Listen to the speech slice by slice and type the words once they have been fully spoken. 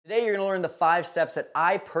Today you're gonna learn the 5 steps that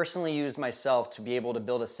I personally used myself to be able to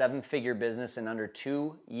build a 7-figure business in under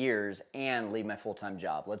 2 years and leave my full-time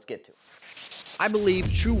job. Let's get to it. I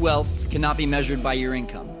believe true wealth cannot be measured by your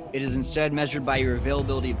income. It is instead measured by your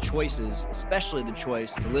availability of choices, especially the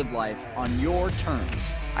choice to live life on your terms.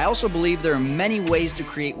 I also believe there are many ways to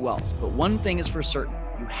create wealth, but one thing is for certain.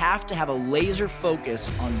 You have to have a laser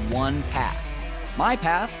focus on one path. My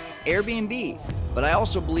path, Airbnb. But I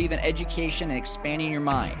also believe in education and expanding your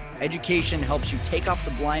mind. Education helps you take off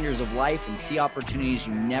the blinders of life and see opportunities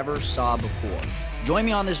you never saw before. Join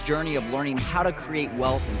me on this journey of learning how to create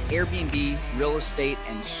wealth in Airbnb, real estate,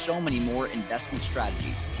 and so many more investment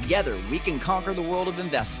strategies. Together, we can conquer the world of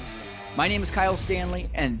investing. My name is Kyle Stanley,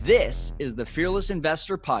 and this is the Fearless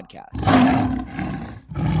Investor Podcast.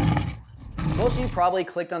 Most of you probably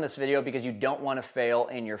clicked on this video because you don't want to fail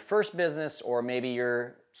in your first business, or maybe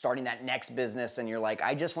you're starting that next business and you're like,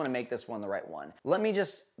 I just want to make this one the right one. Let me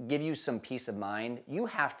just give you some peace of mind. You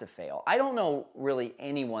have to fail. I don't know really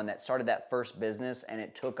anyone that started that first business and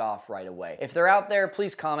it took off right away. If they're out there,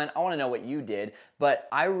 please comment. I want to know what you did. But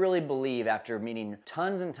I really believe, after meeting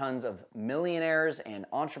tons and tons of millionaires and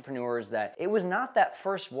entrepreneurs, that it was not that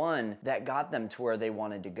first one that got them to where they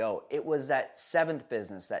wanted to go. It was that 7th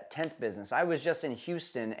business, that 10th business. I was just in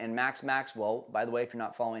Houston, and Max Maxwell, by the way, if you're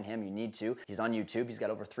not following him, you need to. He's on YouTube. He's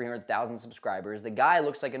got over 300,000 subscribers. The guy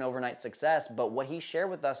looks like an overnight success, but what he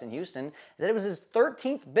shared with us in Houston is that it was his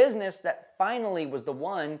 13th business that finally was the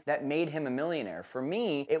one that made him a millionaire. For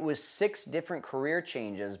me, it was 6 different career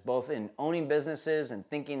changes, both in owning businesses and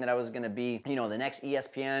thinking that I was gonna be, the next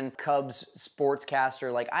ESPN Cubs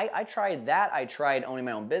sportscaster. Like I tried that. I tried owning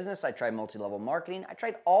my own business. I tried multi-level marketing. I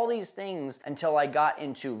tried all these things until I got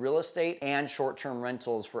into real estate and short-term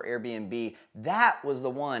rentals for Airbnb. That was the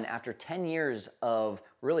one, after 10 years of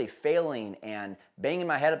really failing and banging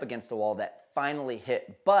my head up against the wall, that finally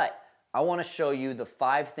hit. But I want to show you the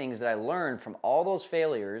 5 things that I learned from all those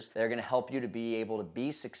failures that are going to help you to be able to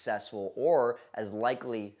be successful, or as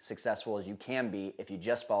likely successful as you can be if you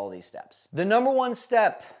just follow these steps. The number 1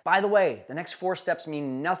 step, by the way, the next 4 steps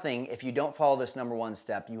mean nothing if you don't follow this number 1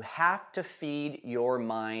 step. You have to feed your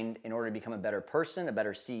mind in order to become a better person, a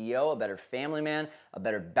better CEO, a better family man, a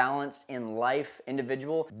better balanced in life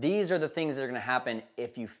individual. These are the things that are going to happen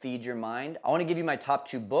if you feed your mind. I want to give you my top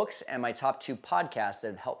 2 books and my top 2 podcasts that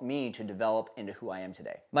have helped me to develop into who I am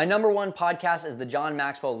today. My number 1 podcast is the John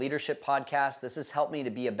Maxwell Leadership Podcast. This has helped me to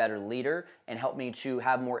be a better leader and helped me to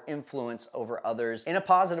have more influence over others in a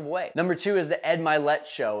positive way. Number 2 is the Ed Mylett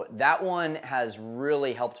Show. That one has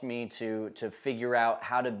really helped me to figure out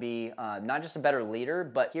how to be not just a better leader,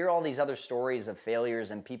 but hear all these other stories of failures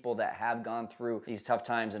and people that have gone through these tough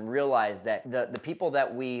times, and realize that the people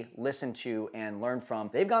that we listen to and learn from,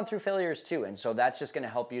 they've gone through failures too. And so that's just going to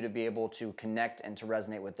help you to be able to connect and to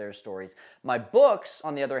resonate with their stories. My books,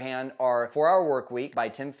 on the other hand, are 4-Hour Workweek by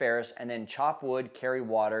Tim Ferriss, and then Chop Wood, Carry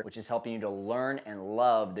Water, which is helping you to learn and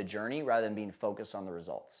love the journey rather than being focused on the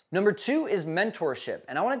results. Number 2 is mentorship.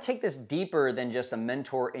 And I want to take this deeper than just a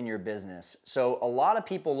mentor in your business. So a lot of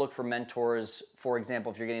people look for mentors. For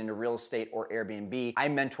example, if you're getting into real estate or Airbnb, I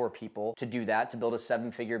mentor people to do that, to build a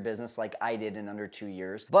 7-figure business like I did in under 2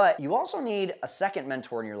 years. But you also need a second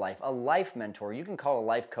mentor in your life, a life mentor. You can call it a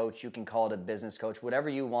life coach, you can call it a business coach, whatever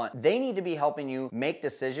you want. They need to be helping you make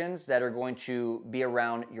decisions that are going to be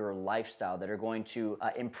around your lifestyle, that are going to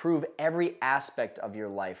improve every aspect of your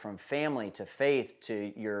life, from family to faith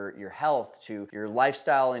to your health to your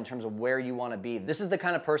lifestyle in terms of where you want to be. This is the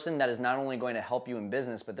kind of person that is not only going to help you in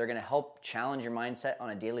business, but they're going to help challenge your mindset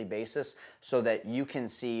on a daily basis so that you can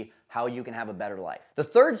see how you can have a better life. The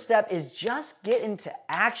 3rd step is just get into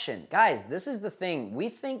action. Guys, this is the thing. We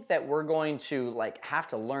think that we're going to have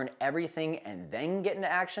to learn everything and then get into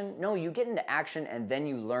action. No, you get into action and then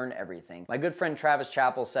you learn everything. My good friend Travis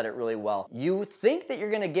Chappell said it really well. You think that you're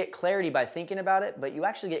gonna get clarity by thinking about it, but you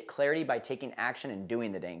actually get clarity by taking action and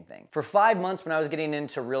doing the dang thing. For 5 months when I was getting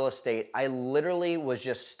into real estate, I literally was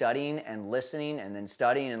just studying and listening and then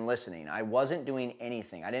studying and listening. I wasn't doing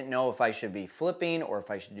anything. I didn't know if I should be flipping or if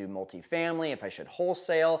I should do multifamily, if I should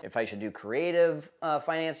wholesale, if I should do creative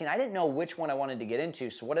financing. I didn't know which one I wanted to get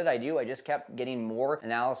into. So what did I do? I just kept getting more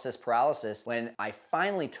analysis paralysis. When I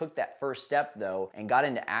finally took that first step though and got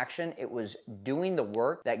into action, it was doing the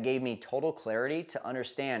work that gave me total clarity to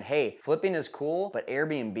understand, hey, flipping is cool, but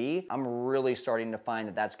Airbnb, I'm really starting to find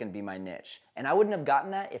that that's going to be my niche. And I wouldn't have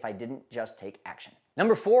gotten that if I didn't just take action.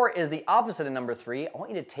 Number 4 is the opposite of number 3. I want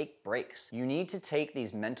you to take breaks. You need to take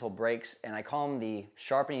these mental breaks, and I call them the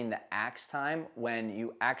sharpening the axe time, when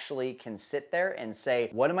you actually can sit there and say,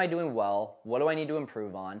 what am I doing well? What do I need to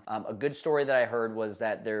improve on? A good story that I heard was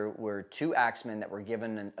that there were 2 axemen that were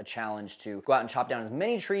given a challenge to go out and chop down as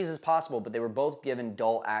many trees as possible, but they were both given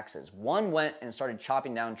dull axes. One went and started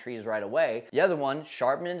chopping down trees right away. The other one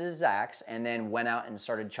sharpened his axe and then went out and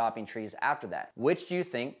started chopping trees after that. Which do you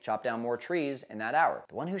think chopped down more trees in that hour?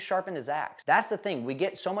 The one who sharpened his axe. That's the thing. We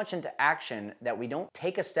get so much into action that we don't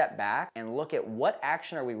take a step back and look at what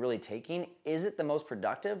action are we really taking. Is it the most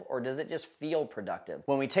productive, or does it just feel productive?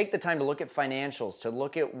 When we take the time to look at financials, to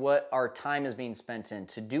look at what our time is being spent in,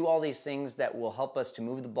 to do all these things that will help us to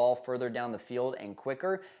move the ball further down the field and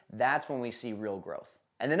quicker, that's when we see real growth.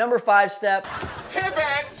 And the number 5 step,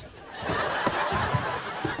 pivot!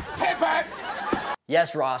 Pivot!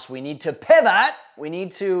 Yes, Ross, we need to pivot. We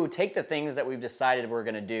need to take the things that we've decided we're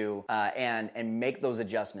gonna do and make those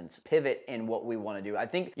adjustments, pivot in what we wanna do. I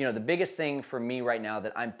think, the biggest thing for me right now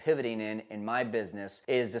that I'm pivoting in my business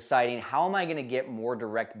is deciding, how am I gonna get more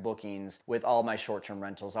direct bookings with all my short-term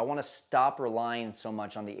rentals? I wanna stop relying so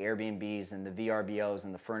much on the Airbnbs and the VRBOs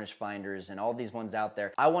and the Furnish Finders and all these ones out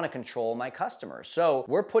there. I wanna control my customers. So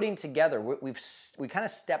we're putting together, we kind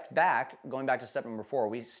of stepped back, going back to step number 4,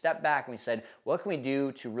 we stepped back and we said, what can we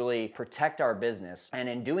do to really protect our business? And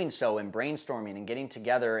in doing so, and brainstorming and getting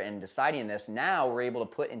together and deciding this, now we're able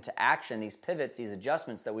to put into action these pivots, these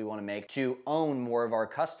adjustments that we want to make to own more of our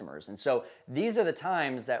customers. And so these are the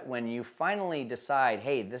times that when you finally decide,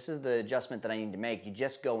 hey, this is the adjustment that I need to make, you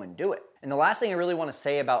just go and do it. And the last thing I really want to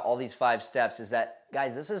say about all these 5 steps is that,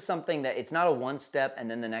 guys, this is something that it's not a one step and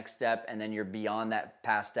then the next step and then you're beyond that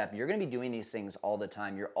past step. You're going to be doing these things all the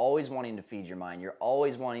time. You're always wanting to feed your mind. You're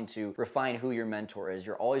always wanting to refine who your mentor is.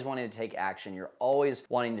 You're always wanting to take action. You're always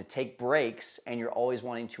wanting to take breaks, and you're always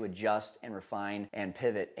wanting to adjust and refine and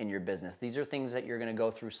pivot in your business. These are things that you're going to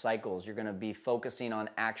go through cycles. You're going to be focusing on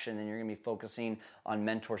action, and you're going to be focusing on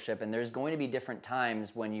mentorship. And there's going to be different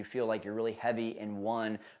times when you feel like you're really heavy in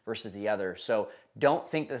one versus the other. So don't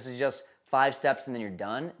think this is just 5 steps and then you're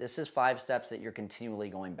done. This is 5 steps that you're continually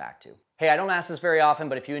going back to. Hey, I don't ask this very often,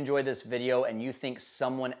 but if you enjoyed this video and you think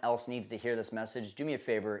someone else needs to hear this message, do me a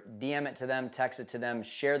favor, DM it to them, text it to them,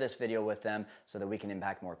 share this video with them so that we can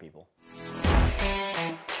impact more people.